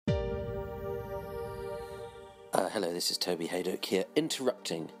Hello, this is Toby Hadoke here,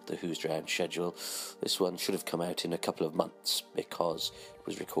 interrupting the Who's Drowned schedule. This one should have come out in a couple of months because it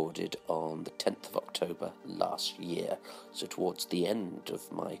was recorded on the 10th of October last year, so towards the end of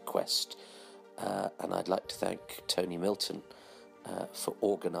my quest. And I'd like to thank Tony Milton for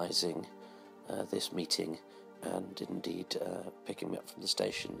organising this meeting and indeed picking me up from the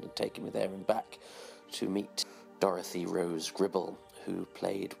station and taking me there and back to meet Dorothy Rose Gribble, who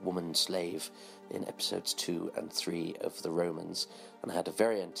played Woman Slave in episodes 2 and 3 of The Romans, and I had a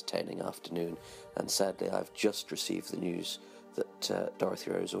very entertaining afternoon. And sadly, I've just received the news that Dorothy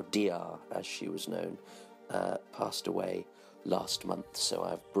Rose, or DR as she was known, passed away last month. So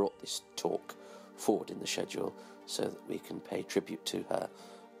I've brought this talk forward in the schedule so that we can pay tribute to her.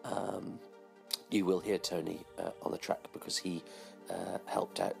 You will hear Tony on the track because he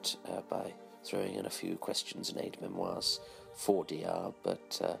helped out by throwing in a few questions and aid memoirs for DR,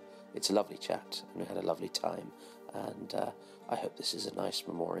 but it's a lovely chat and we had a lovely time, and I hope this is a nice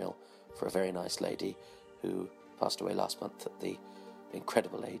memorial for a very nice lady who passed away last month at the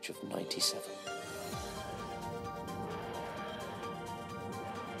incredible age of 97.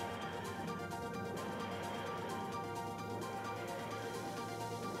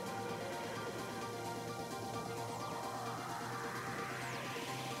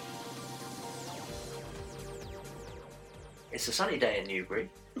 It's a sunny day in Newbury.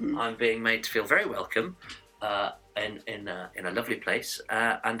 I'm being made to feel very welcome in a lovely place,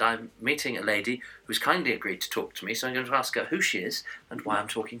 and I'm meeting a lady who's kindly agreed to talk to me, so I'm going to ask her who she is and why I'm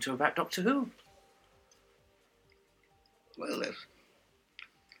talking to her about Doctor Who. Well,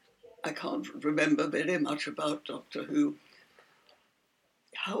 I can't remember very much about Doctor Who.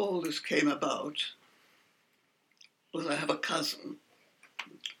 How all this came about was I have a cousin,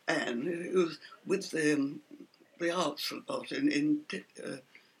 Anne, who was with the arts a lot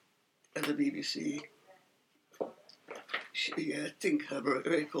at the BBC. I think her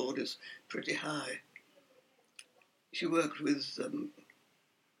record is pretty high. She worked with the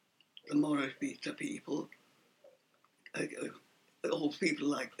Morris Beta people, all people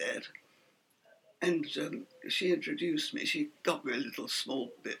like that. And she introduced me. She got me little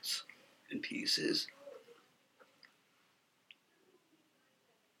small bits and pieces.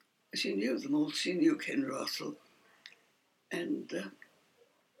 She knew them all. She knew Ken Russell. And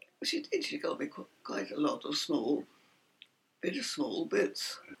she did. She got me quite a lot of very small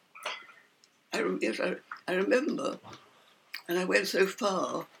bits. I remember, and I went so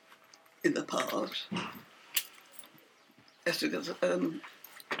far in the part as to get an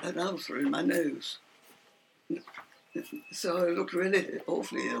ulcer in my nose. So I looked really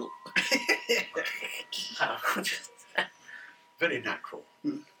awfully ill. Very natural.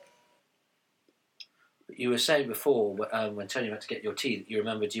 You were saying before, when Tony went to get your tea, that you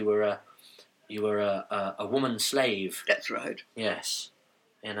remembered you were a woman slave. That's right. Yes,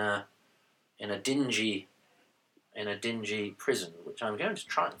 in a dingy prison, which I'm going to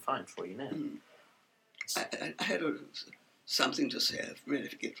try and find for you now. I had something to say. I really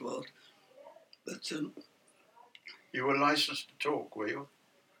forget what, but you were licensed to talk, were you?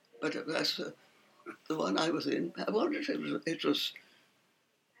 But that's the one I was in. I wonder if it was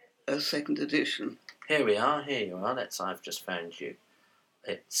a second edition. Here we are. Here you are. I've just found you.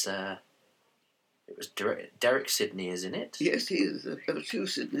 It was Derek Sidney, isn't it? Yes, he is. There were two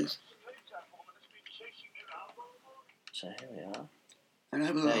Sidneys. So here we are.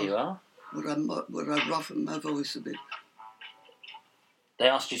 And there you are. Would I roughen my voice a bit? They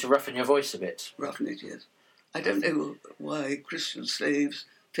asked you to roughen your voice a bit. Roughen it, yes. I don't know why Christian slaves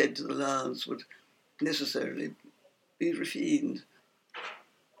fed to the lions would necessarily be refined.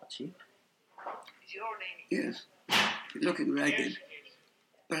 That's you. Yes, looking ragged.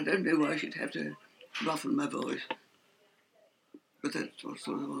 But I don't know why she'd have to roughen my voice. But that's what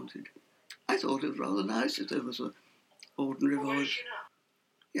I wanted. I thought it was rather nice if there was an ordinary voice.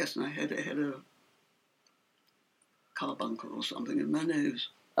 Yes, and I had a carbuncle or something in my nose.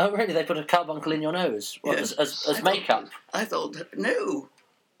 Oh, really? They put a carbuncle in your nose? What, yes. as makeup? I thought, no.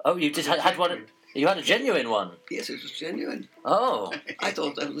 Oh, you had one? You had a genuine one? Yes, it was genuine. Oh. I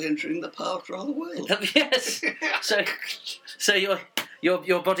thought I was entering the part rather well. Yes. So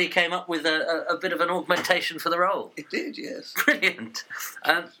your body came up with a bit of an augmentation for the role. It did, yes. Brilliant.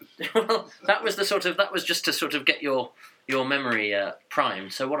 Well, that was just to sort of get your memory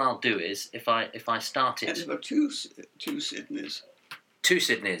primed. So what I'll do is if I start it. And there were two Sidneys. Two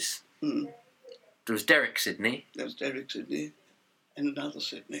Sidneys. Mm. There was Derek Sidney. There was Derek Sidney, and another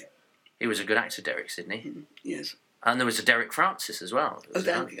Sidney. He was a good actor, Derek Sidney. Mm, yes. And there was a Derek Francis as well. Oh,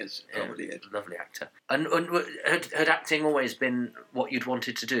 that is probably it. Lovely actor. And had acting always been what you'd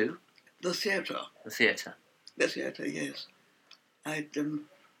wanted to do? The theatre. The theatre. The theatre, yes. I'd,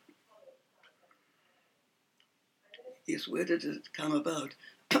 yes, where did it come about?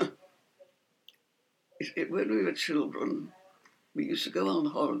 When we were children, we used to go on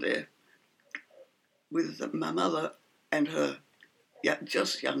holiday with my mother and her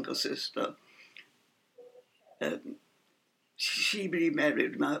just younger sister. She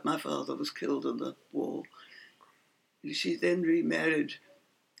remarried. My father was killed in the war. She then remarried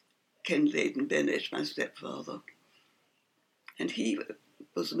Ken Leighton Bennett, my stepfather. And he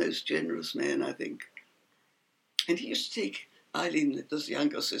was the most generous man, I think. And he used to take Eileen, this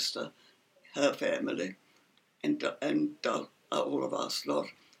younger sister, her family, and all of us lot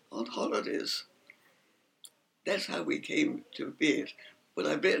on holidays. That's how we came to be it. But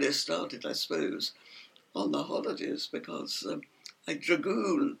I really started, I suppose, on the holidays because I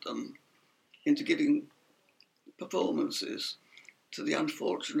dragooned them into giving performances to the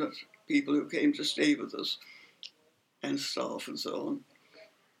unfortunate people who came to stay with us and staff and so on.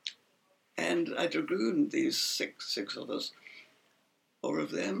 And I dragooned these six of us, or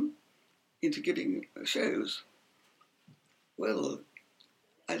of them, into giving shows. Well,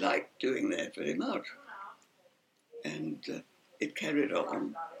 I liked doing that very much. And it carried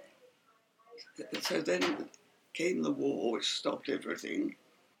on. So then came the war, which stopped everything.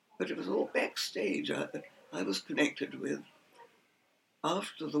 But it was all backstage. I was connected with.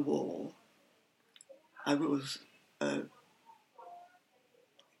 After the war, I was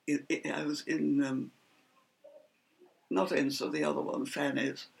in not Ensa, the other one,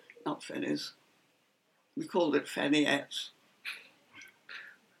 Fanny's, not Fanny's. We called it Fanny-ats.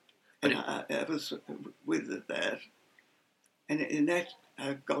 And I was with that. And in that,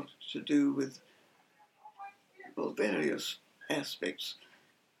 I got to do with various aspects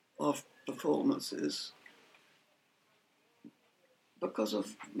of performances because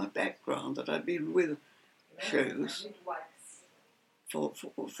of my background, that I'd been with shows for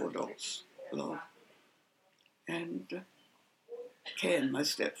lots a lot. And Ken, my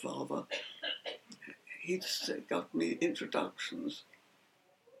stepfather, he'd got me introductions.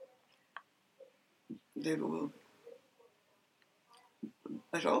 They were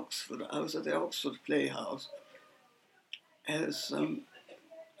at Oxford. I was at the Oxford Playhouse as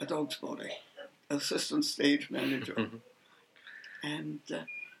a dog's body, assistant stage manager. And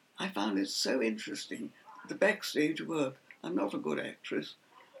I found it so interesting, the backstage work. I'm not a good actress.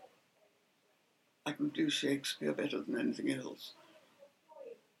 I can do Shakespeare better than anything else.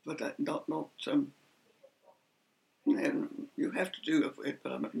 But you have to do it,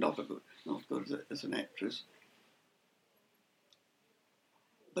 but I'm not good as an actress.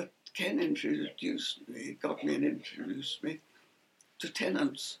 But Ken introduced me to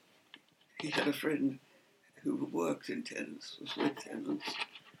tenants. He had a friend who worked in tenants, was with tenants.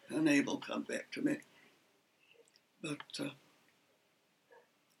 Her name will come back to me. But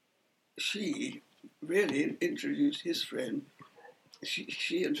she really introduced his friend.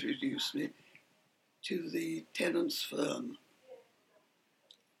 She introduced me to the tenants' firm.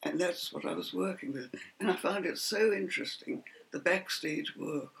 And that's what I was working with. And I found it so interesting, the backstage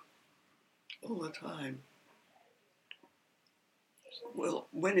work, all the time. Well,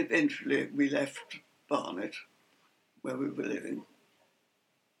 when eventually we left Barnet, where we were living,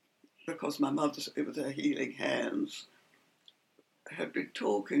 because my mother, with her healing hands, had been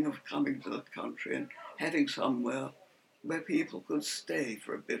talking of coming to the country and having somewhere where people could stay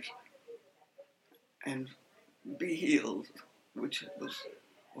for a bit and be healed, which was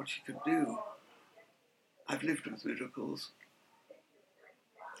what she could do. I've lived with miracles.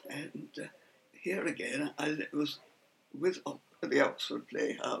 And here again, I was with the Oxford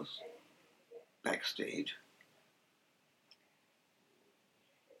Playhouse backstage.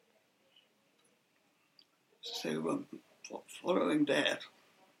 So following that,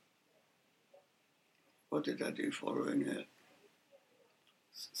 what did I do following that?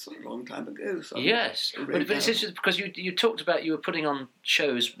 It's a long time ago. Yes, but it's interesting because you talked about you were putting on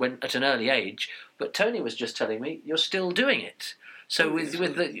shows at an early age, but Tony was just telling me you're still doing it. So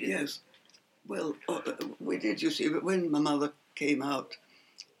yes, well, we did. You see, but when my mother came out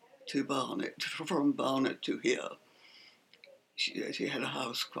to Barnet, from Barnet to here, she had a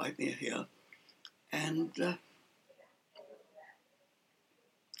house quite near here, and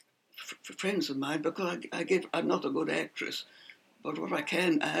friends of mine, because I'm not a good actress, but what I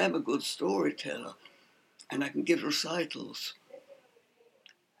am a good storyteller, and I can give recitals.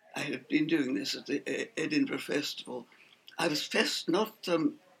 I had been doing this at the Edinburgh Festival. I was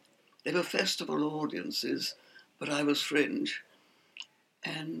they were festival audiences, but I was fringe.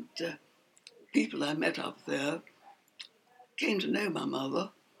 And people I met up there came to know my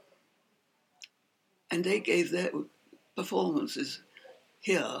mother. and they gave their performances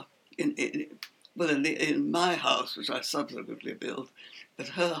here in my house, which I subsequently built, at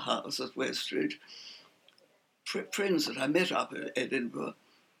her house at Westridge. Friends that I met up in Edinburgh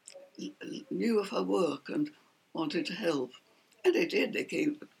knew of her work and wanted to help, and they did. They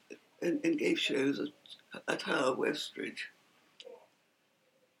gave shows at her Westridge.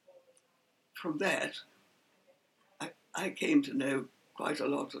 From that, I came to know quite a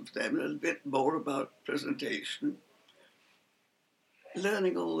lot of them, and a bit more about presentation,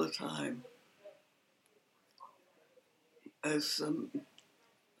 learning all the time. As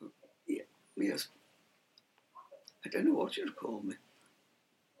yes, I don't know what you'd call me.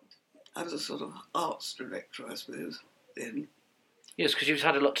 I was a sort of arts director, I suppose, then. Yes, because you've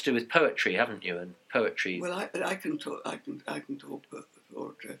had a lot to do with poetry, haven't you? And poetry. Well, I can talk. I can talk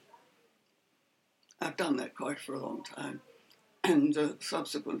poetry. I've done that quite for a long time, and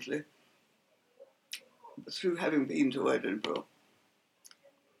subsequently, through having been to Edinburgh,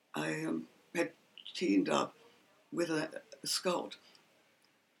 I had teamed up with a Scot.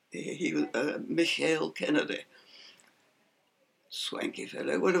 He was Michael Kennedy, swanky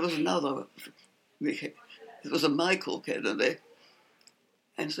fellow. Well, there was another. It was a Michael Kennedy,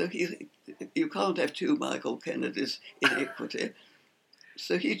 and so you can't have two Michael Kennedys in equity.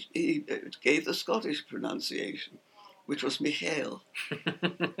 So he gave the Scottish pronunciation, which was Michael,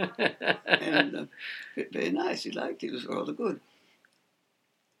 and very nice. He liked it. It was rather good.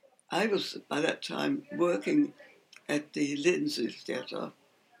 I was by that time working at the Lindsay Theatre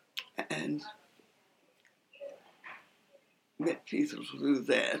and met people through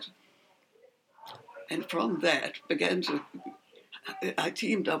that, and from that I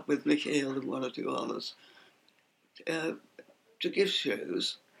teamed up with Michael and one or two others to give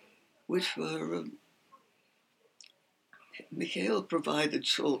shows which were, Michael provided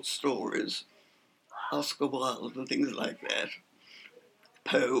short stories, Oscar Wilde and things like that,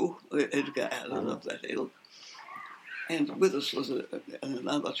 Poe, Edgar Allan of that ilk, and with us was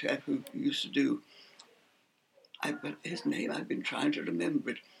another chap who used to do, his name I've been trying to remember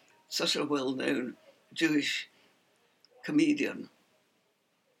it, such a well-known Jewish comedian.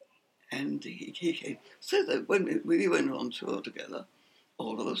 And he came. So that when we went on tour together,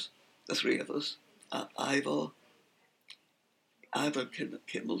 all of us, the three of us, Ivor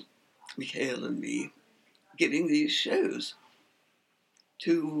Kimmel, Michael and me, giving these shows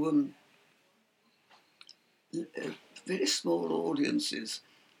to very small audiences.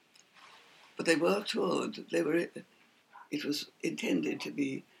 But they were toured. It was intended to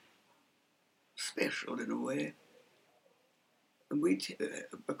be special in a way. And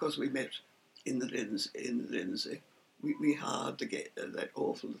because we met in the Lindsay, we hired that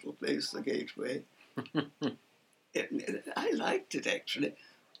awful little place, the Gateway. I liked it actually,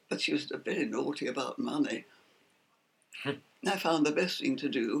 but she was very naughty about money. I found the best thing to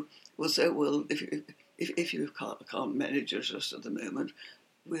do was say, well, if you can't manage it just at the moment,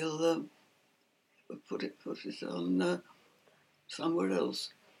 we'll put it on somewhere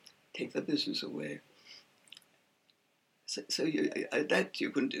else, take the business away. So that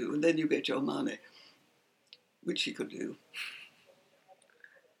you can do, and then you get your money, which you could do.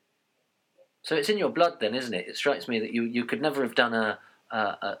 So it's in your blood then, isn't it? It strikes me that you could never have done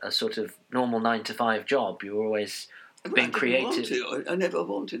a sort of normal 9-to-5 job. You were always being creative. I never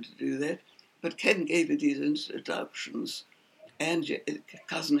wanted to do that, but Ken gave me these introductions, and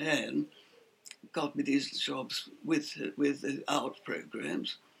Cousin Anne got me these jobs with the art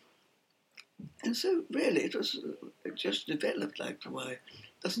programs. And so, really, it just developed like the way.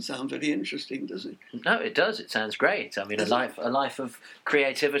 Doesn't sound very interesting, does it? No, it does. It sounds great. I mean, a life of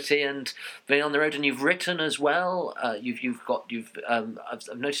creativity and being on the road. And you've written as well. I've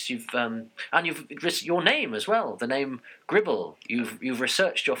noticed you've written your name as well. The name Gribble. You've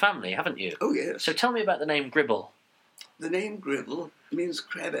researched your family, haven't you? Oh yes. So tell me about the name Gribble. The name Gribble means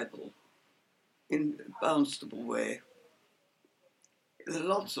crabapple in Barnstable way. There are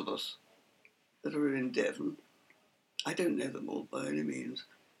lots of us that are in Devon. I don't know them all by any means.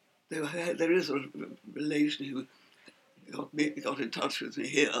 There is a relation who got in touch with me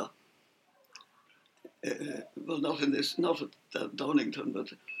here. Well, not at Donington,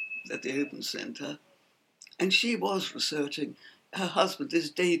 but at the Open Centre. And she was researching. Her husband is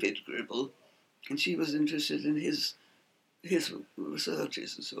David Gribble, and she was interested in his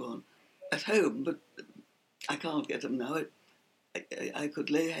researches and so on at home. But I can't get them now. I could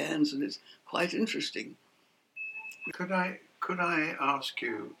lay hands, and it's quite interesting. Could I ask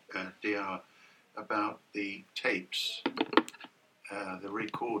you, DR, about the tapes, the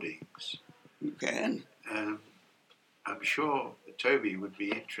recordings? You can. I'm sure Toby would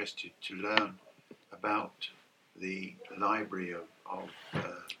be interested to learn about the library of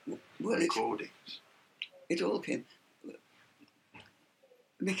Well, recordings? it all came.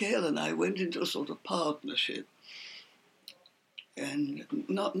 Michael and I went into a sort of partnership, and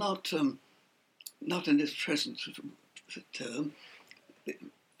not in its present sort of term,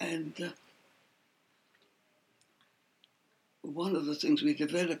 and one of the things we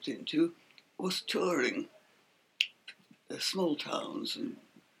developed into was touring small towns and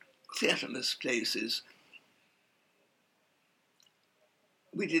theatreless places.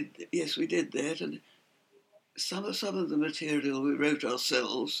 We did that, and some of the material we wrote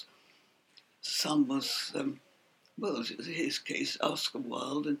ourselves. Some was, well, in his case, Oscar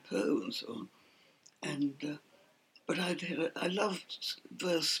Wilde and Poe and so on. And but I loved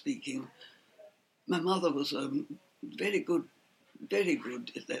verse speaking. My mother was very good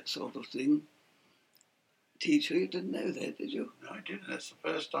at that sort of thing. Teacher, you didn't know that, did you? No, I didn't. That's the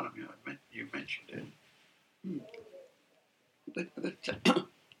first time you mentioned it. But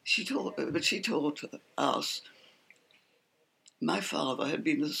she taught us. My father had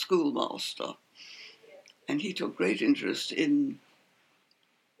been a schoolmaster, and he took great interest in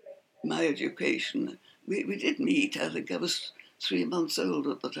my education. We did meet. I think I was 3 months old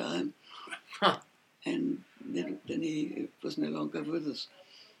at the time, and then he was no longer with us.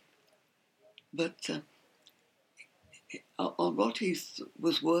 But on what he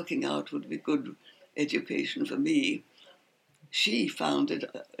was working out would be good education for me, she found it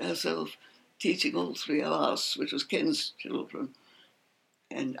herself teaching all three of us, which was Ken's children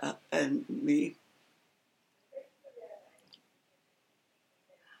and me.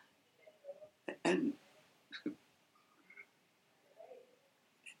 And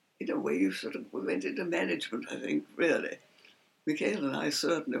in a way, we went into management, I think, really. Michael and I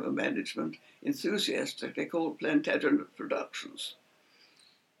certainly were management enthusiasts. They called Plantagenet Productions.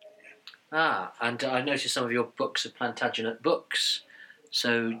 Ah, and I noticed some of your books are Plantagenet books.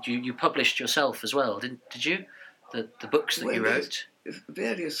 So you published yourself as well, did you? The books that you wrote?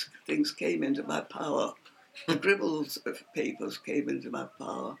 Various things came into my power. The Gribbles papers came into my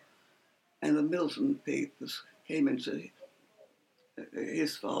power, and the Milton papers came into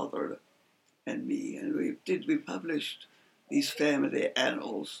his father and me. And we published these family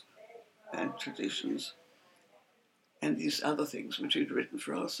annals and traditions and these other things which we'd written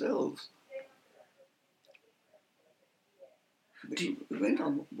for ourselves. We went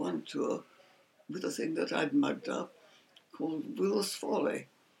on one tour with a thing that I'd mugged up called Will's Folly.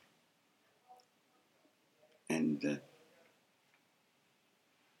 And is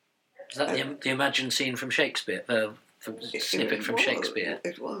that the imagined scene from Shakespeare? Snippet from Shakespeare?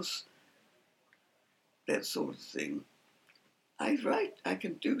 It was that sort of thing. I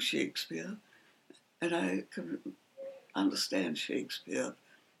can do Shakespeare, and I can understand Shakespeare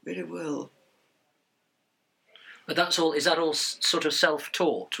very well. But is that all sort of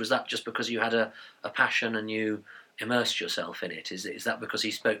self-taught? Was that just because you had a passion and you immersed yourself in it? Is that because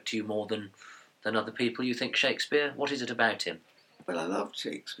he spoke to you more than other people, you think, Shakespeare? What is it about him? Well, I loved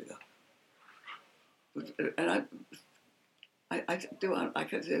Shakespeare. And it's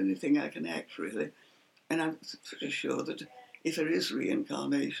the only thing I can act, really. And I'm pretty sure that if there is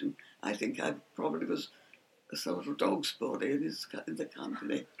reincarnation, I think I probably was a sort of dog's body in the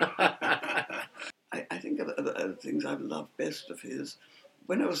company. I think of the things I've loved best of his.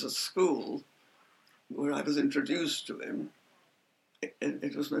 When I was at school, where I was introduced to him,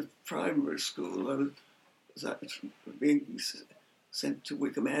 it was my primary school. I was being sent to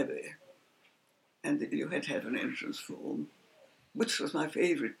Wickham Abbey, and you had to have an entrance form, which was my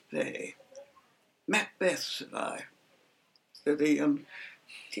favourite play. Macbeth, said I. So the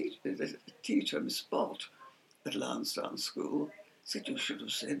teacher, Miss Spott, at Lansdowne School, said you should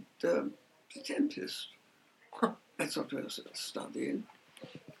have said The Tempest. That's what I was studying.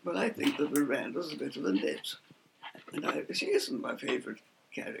 But I think that Miranda's a bit of a nit. And she isn't my favourite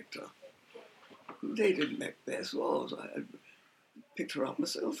character. Lady Macbeth was. I had picked her up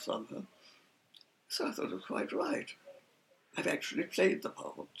myself somehow. So I thought it was quite right. I've actually played the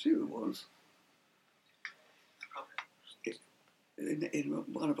part too once. In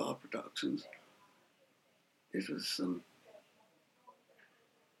one of our productions. It was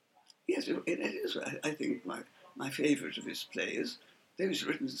yes, it is. I think my favourite of his plays. Those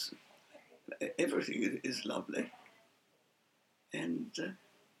written, everything is lovely, and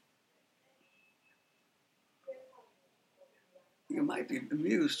you might be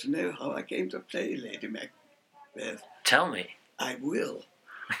amused to know how I came to play Lady Macbeth. Tell me. I will,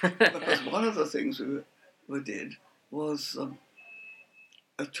 because one of the things we did was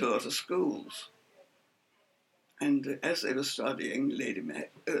a tour to schools. And as they were studying Lady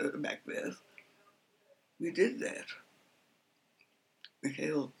Macbeth, we did that.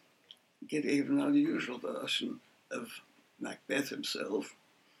 Mikhail gave even an unusual version of Macbeth himself,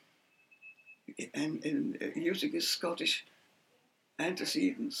 and using his Scottish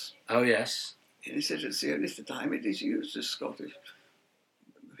antecedents. Oh, yes. And he said it's the only time it is used as Scottish.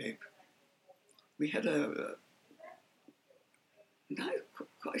 We had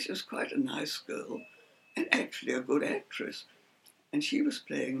she was quite a nice girl, and actually a good actress. And she was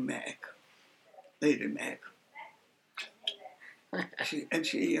playing Mac, Lady Mac.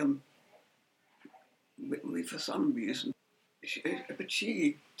 We for some reason,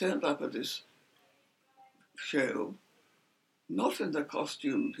 she turned up at this show, not in the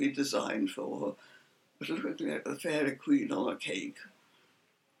costume he designed for her, but looking like the fairy queen on a cake,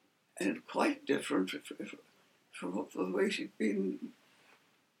 and quite different from the way she'd been.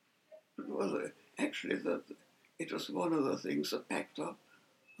 Well, actually, it was one of the things that packed up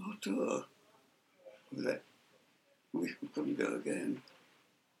our tour. That we couldn't go again.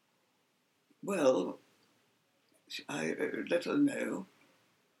 Well, I let her know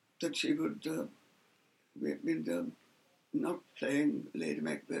that she would be not playing Lady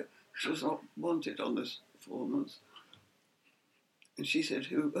Macbeth. She was not wanted on this performance. And she said,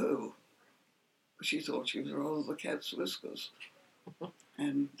 "Who? Oh." She thought she was rather the cat's whiskers.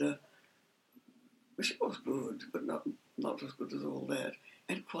 And she was good, but not as good as all that.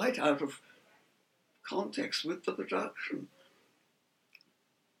 And quite out of context with the production.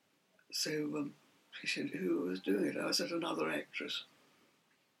 So she said, "Who was doing it?" I said, "Another actress."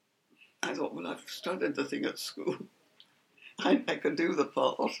 I thought, well, I've studied the thing at school. I could do the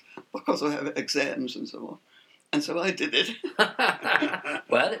part because I have exams and so on. And so I did it.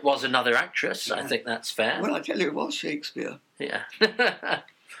 Well, it was another actress. Yeah. I think that's fair. Well, I tell you, it was Shakespeare. Yeah.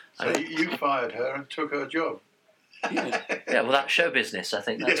 So you fired her and took her job. Yeah. Yeah, well, that's show business. I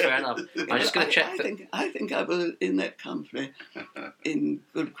think that's fair enough. I'm just going to check. I think I was in that company in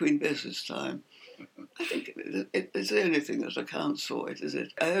good Queen Bess's time. I think it's the only thing that accounts for it, is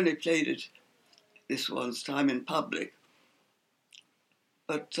it? I only played it this one's time in public.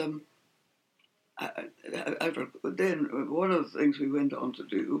 But then one of the things we went on to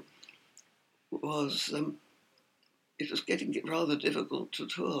do was it was getting rather difficult to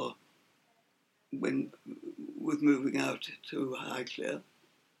tour with moving out to Highclere.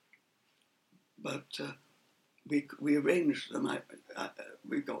 But we arranged them.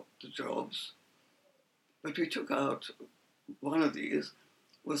 We got the jobs. But we took out, one of these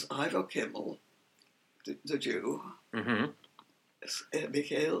was Ivor Kimmel, the Jew, mm-hmm.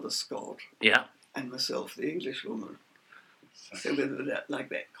 Mikhail the Scot, yeah, and myself, the Englishwoman. So we did that, like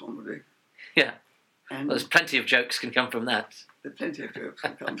that comedy. Yeah. And well, there's plenty of jokes can come from that. There's plenty of jokes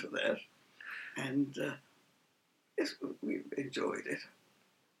can come from that. And yes, we enjoyed it.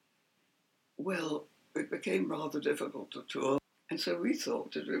 Well, it became rather difficult to tour, and so we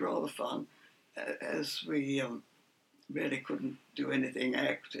thought it would be rather fun, as we really couldn't do anything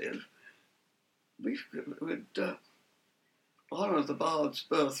active. We would honour the Bard's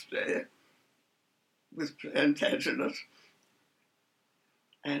birthday with Plantagenet,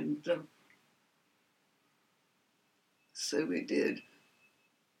 and so we did.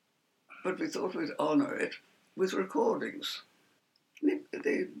 But we thought we'd honour it with recordings. They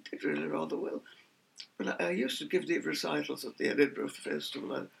did really rather well. But I used to give the recitals at the Edinburgh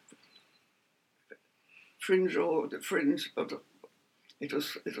Festival. Fringe, but it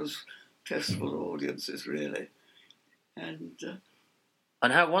was festival audiences, really. And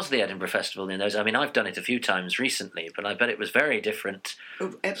how was the Edinburgh Festival in those? I mean, I've done it a few times recently, but I bet it was very different.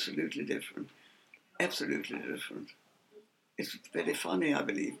 Oh, absolutely different. Absolutely different. It's very funny, I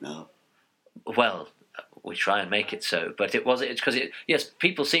believe, now. Well, we try and make it so, but it's because yes,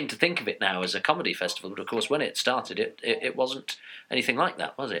 people seem to think of it now as a comedy festival, but of course when it started, it wasn't anything like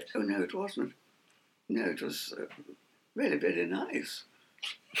that, was it? Oh, no, it wasn't. No, it was really very nice.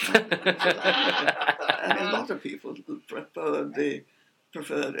 And a lot of people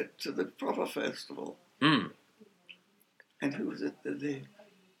preferred it to the proper festival. Mm. And who was it? The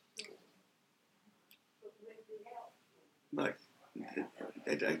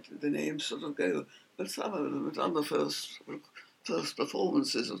names sort of go, but some of them had done the first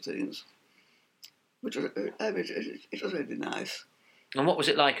performances of things, which was, it was really nice. And what was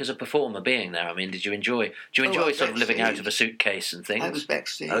it like as a performer being there? I mean, did you enjoy sort of living out of a suitcase and things? I was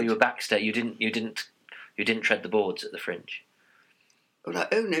backstage. Oh, you were backstage. You didn't tread the boards at the Fringe. Well,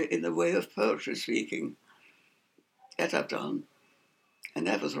 only in the way of poetry speaking. That I've done, and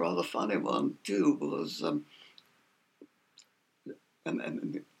that was a rather funny one too. Was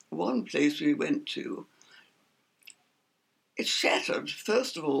one place we went to. It shattered.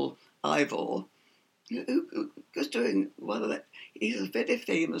 First of all, Ivor who was doing one of that. He's a very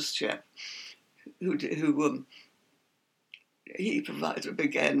famous chap who he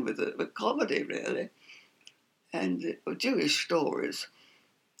began with a comedy, really, and Jewish stories,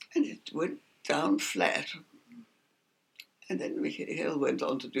 and it went down flat. And then Hill went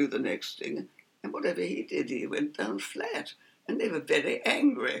on to do the next thing, and whatever he did, he went down flat, and they were very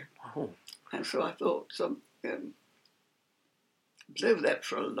angry. Oh. And so I thought, blow that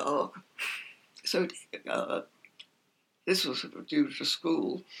for a lark. So this was due to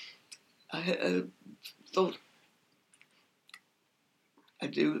school. I thought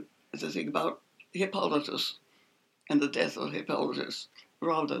I'd do the thing about Hippolytus and the death of Hippolytus,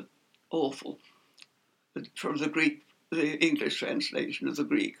 rather awful, from the Greek, the English translation of the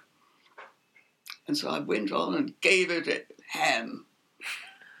Greek. And so I went on and gave it a ham.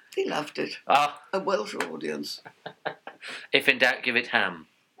 He loved it. Ah. A Welsh audience. If in doubt, give it ham.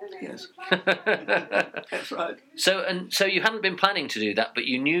 Yes. That's right. So you hadn't been planning to do that, but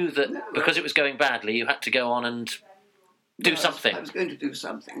you knew that because it was going badly, you had to go on and do something. I was going to do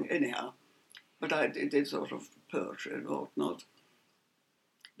something anyhow, but I did sort of poetry and whatnot.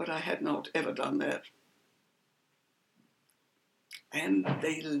 But I had not ever done that. And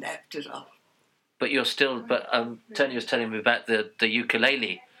they lapped it up. But you're still. But Tony was telling me about the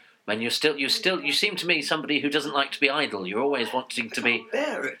ukulele. And you seem to me somebody who doesn't like to be idle. You're always wanting to be.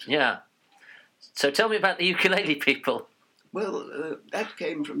 Bear it. Yeah. So tell me about the ukulele people. Well, that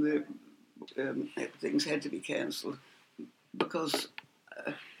came from the things had to be cancelled because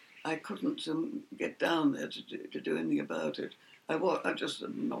I couldn't get down there to do anything about it. I just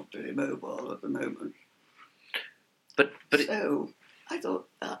am not very mobile at the moment. But so I thought,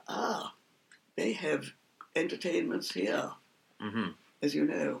 they have entertainments here, as you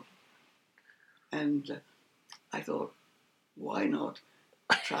know. And I thought, why not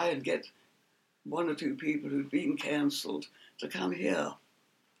try and get one or two people who'd been cancelled to come here?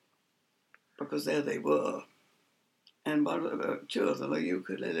 Because there they were. And two of them are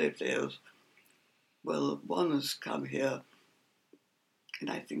ukulele players. Well, one has come here, and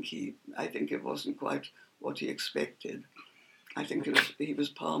I think it wasn't quite what he expected. I think he was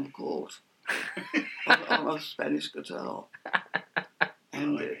palm caught on a Spanish guitar.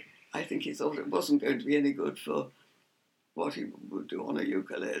 And I think he thought it wasn't going to be any good for what he would do on a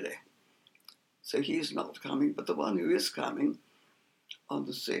ukulele. So he's not coming, but the one who is coming on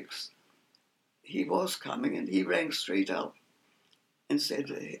the 6th, he was coming and he rang straight up and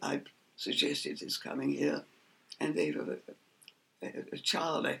said, I suggested his coming here. And they were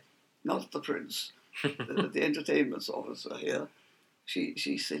Charlie, not the prince, the entertainment officer here.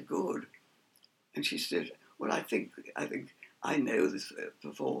 She said, good. And she said, well, I think I know these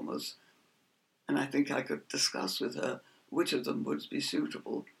performers, and I think I could discuss with her which of them would be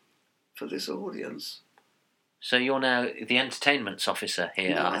suitable for this audience. So you're now the entertainments officer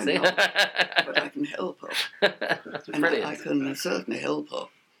here, no, I think. Not, but I can help her. And brilliant. I can certainly help her,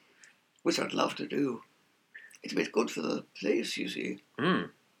 which I'd love to do. It'd be good for the place, you see. Well,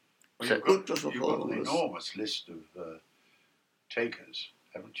 So good for you've got performers. an enormous list of takers,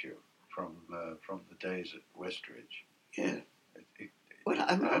 haven't you, from the days at Westridge? Yeah. Well,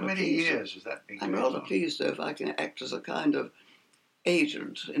 I'm how rather many pleased. years has that been I'm going rather on? pleased, though, if I can act as a kind of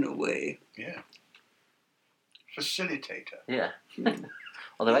agent, in a way. Yeah. Facilitator. Yeah.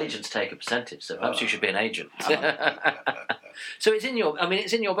 Although agents take a percentage, so perhaps you should be an agent. So it's in your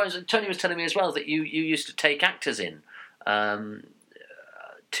bones. Tony was telling me as well that you used to take actors in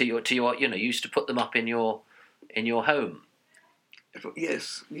to your you used to put them up in your home.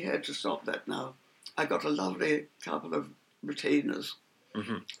 Yes, we had to stop that now. I got a lovely couple of retainers,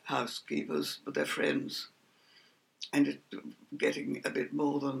 housekeepers, but they're friends, and getting a bit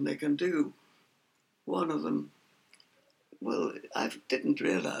more than they can do. One of them, well, I didn't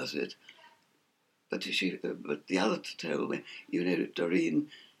realise it, but the other told me, Doreen,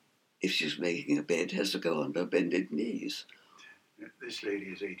 if she's making a bed, has to go on her bended knees. This lady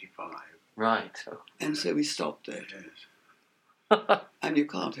is 85. Right. And so we stopped that. Yes. And you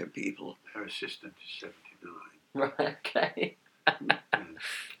can't have people. Her assistant is 79. Right. Okay.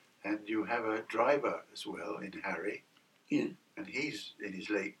 And you have a driver as well in Harry. Yeah. And he's in his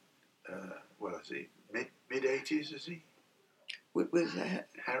late, is he? Mid-80s, is he? With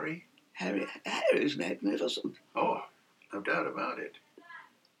Harry? Harry's magnificent. Oh, no doubt about it.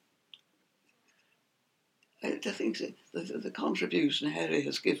 I think the contribution Harry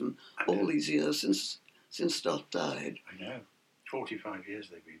has given all these years since Dot died. I know. 45 years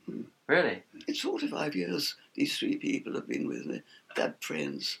they've been. Really? It's 45 years these three people have been with me. They're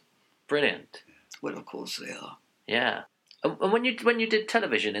friends. Brilliant. Well, of course they are. Yeah. And when you did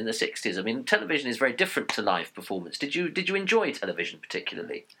television in the 60s, I mean, television is very different to live performance. Did you enjoy television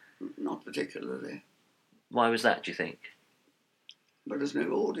particularly? Not particularly. Why was that, do you think? But there's no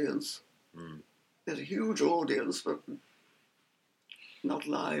audience. There's a huge audience, but not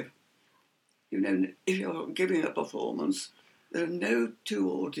live. You know, if you're giving a performance, there are no two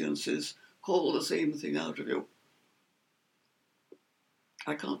audiences call the same thing out of you.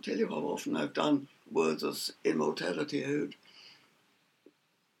 I can't tell you how often I've done Wordsworth's Immortality Ode.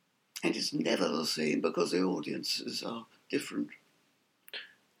 And it's never the same because the audiences are different.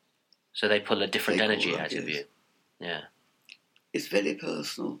 So they pull a different energy out of yes. you. Yeah. It's very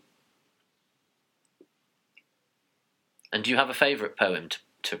personal. And do you have a favourite poem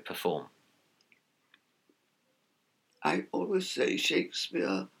to perform? I always say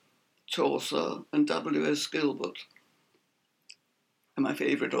Shakespeare, Chaucer and W.S. Gilbert are my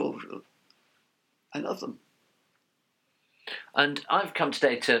favourite authors. I love them. And I've come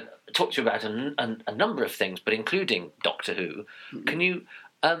today to talk to you about a number of things, but including Doctor Who. Mm-hmm. Can you,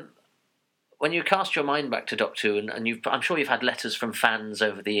 when you cast your mind back to Doctor Who, and I'm sure you've had letters from fans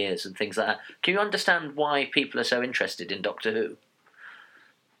over the years and things like that, can you understand why people are so interested in Doctor Who?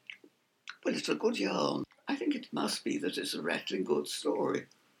 Well, it's a good yarn. I think it must be that it's a rattling good story.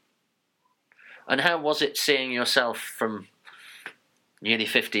 And how was it seeing yourself from nearly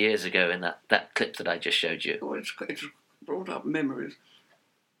 50 years ago in that clip that I just showed you? Oh, it's brought up memories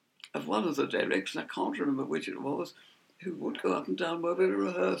of one of the Derricks, and I can't remember which it was, who would go up and down while we were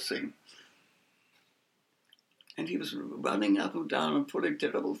rehearsing. And he was running up and down and pulling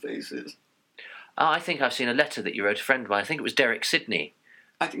terrible faces. I think I've seen a letter that you wrote a friend of mine. I think it was Derek Sidney.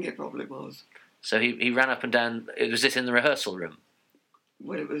 I think it probably was. So he ran up and down. Was this in the rehearsal room?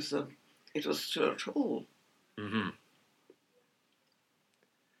 Well, it was Church Hall. Mm-hmm.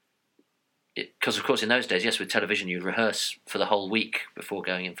 Because, of course, in those days, yes, with television, you'd rehearse for the whole week before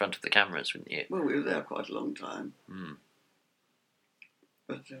going in front of the cameras, wouldn't you? Well, we were there quite a long time. Mm.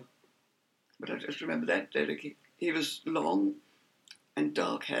 But I just remember that Derek. He was long and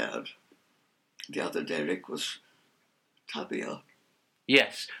dark-haired. The other Derek was tubbier.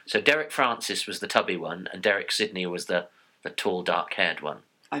 Yes, so Derek Francis was the tubby one, and Derek Sidney was the tall, dark-haired one.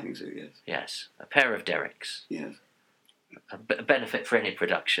 I think so, yes. Yes, a pair of Dereks. Yes. A benefit for any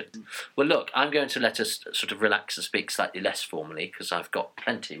production. Well, look, I'm going to let us sort of relax and speak slightly less formally because I've got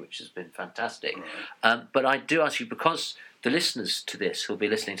plenty, which has been fantastic. Right. But I do ask you, because the listeners to this who'll be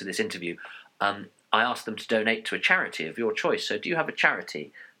listening to this interview, I ask them to donate to a charity of your choice. So do you have a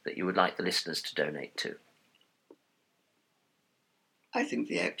charity that you would like the listeners to donate to? I think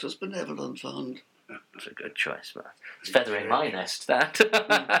the Actors Benevolent Fund. That's a good choice. It's feathering my nest, that.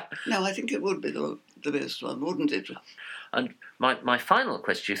 No, I think it would be the best one, wouldn't it? And my final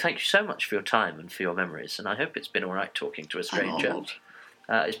question, thank you so much for your time and for your memories, and I hope it's been all right talking to a stranger.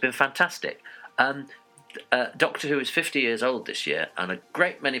 It's been fantastic. Doctor Who is 50 years old this year, and a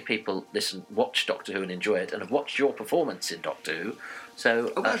great many people watch Doctor Who and enjoy it, and have watched your performance in Doctor Who.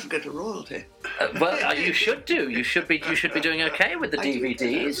 So, I should get a royalty. Well, you should do. You should be doing okay with the DVDs.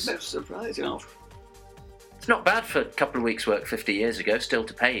 It's the most surprising. It's not bad for a couple of weeks' work 50 years ago, still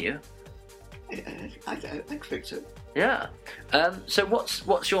to pay you. I expect so. Yeah. So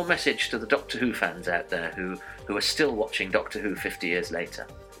what's your message to the Doctor Who fans out there who are still watching Doctor Who 50 years later?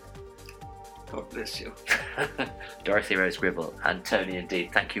 God bless you. Dorothy Rose Gribble and Tony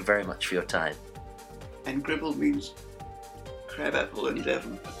Indeed, thank you very much for your time. And Gribble means crabapple in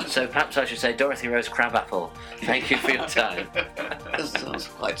Devon. So perhaps I should say Dorothy Rose Crabapple. Thank you for your time. Doesn't sound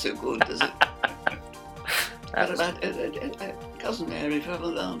quite so good, does it? But about Cousin Mary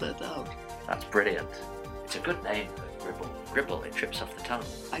travelled down that out. That's brilliant. It's a good name, Gribble. Gribble, it trips off the tongue.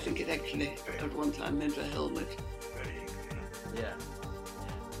 I think it actually at one time meant a helmet. Yeah.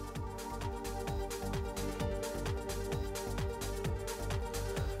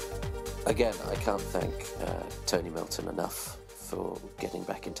 Again, I can't thank Tony Milton enough for getting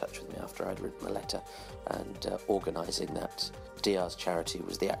back in touch with me after I'd written the letter and organising that. DR's charity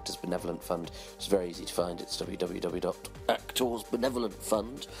was the Actors Benevolent Fund. It's very easy to find. It's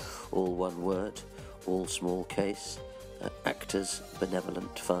www.actorsbenevolentfund, all one word, all small case,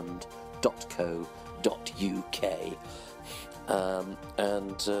 actorsbenevolentfund.co.uk.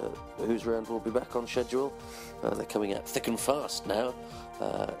 And Who's Round will be back on schedule. They're coming out thick and fast now,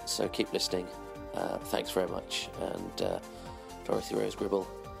 so keep listening. Thanks very much, and Dorothy Rose Gribble,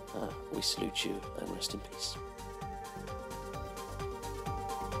 we salute you and rest in peace.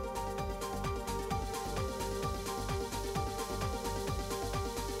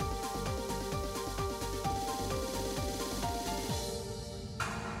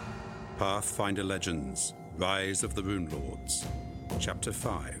 Pathfinder Legends, Rise of the Rune Lords, Chapter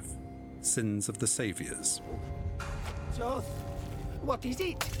 5, Sins of the Saviours. Joth, what is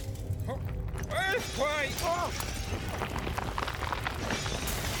it? Earthquake!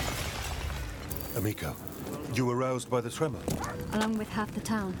 Amico, you were roused by the tremor? Along with half the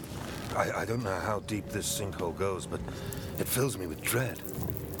town. I don't know how deep this sinkhole goes, but it fills me with dread.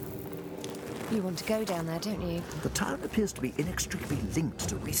 You want to go down there, don't you? The town appears to be inextricably linked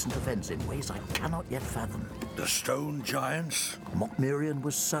to recent events in ways I cannot yet fathom. The stone giants? Mockmirian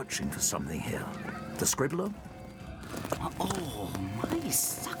was searching for something here. The scribbler? Oh, my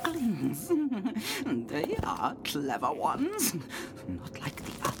sucklings. They are clever ones. Not like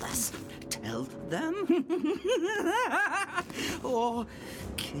the others. Tell them. Or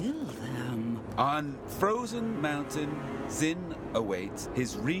kill them. On Frozen Mountain, Zin awaits,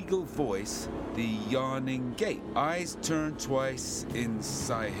 his regal voice, the yawning gate. Eyes turn twice in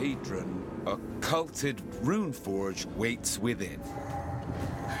Sihedron. A culted runeforge waits within.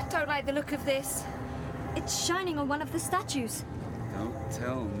 Don't like the look of this. It's shining on one of the statues. Don't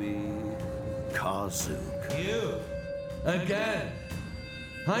tell me. Karzook. You? Again?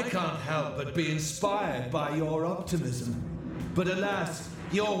 I can't help but be inspired by your optimism. But alas,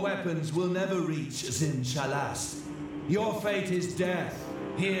 your weapons will never reach Zin Shalast. Your fate is death,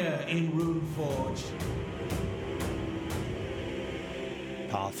 here in Runeforge.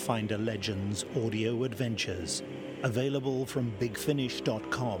 Pathfinder Legends Audio Adventures. Available from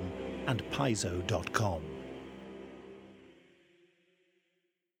bigfinish.com and paizo.com.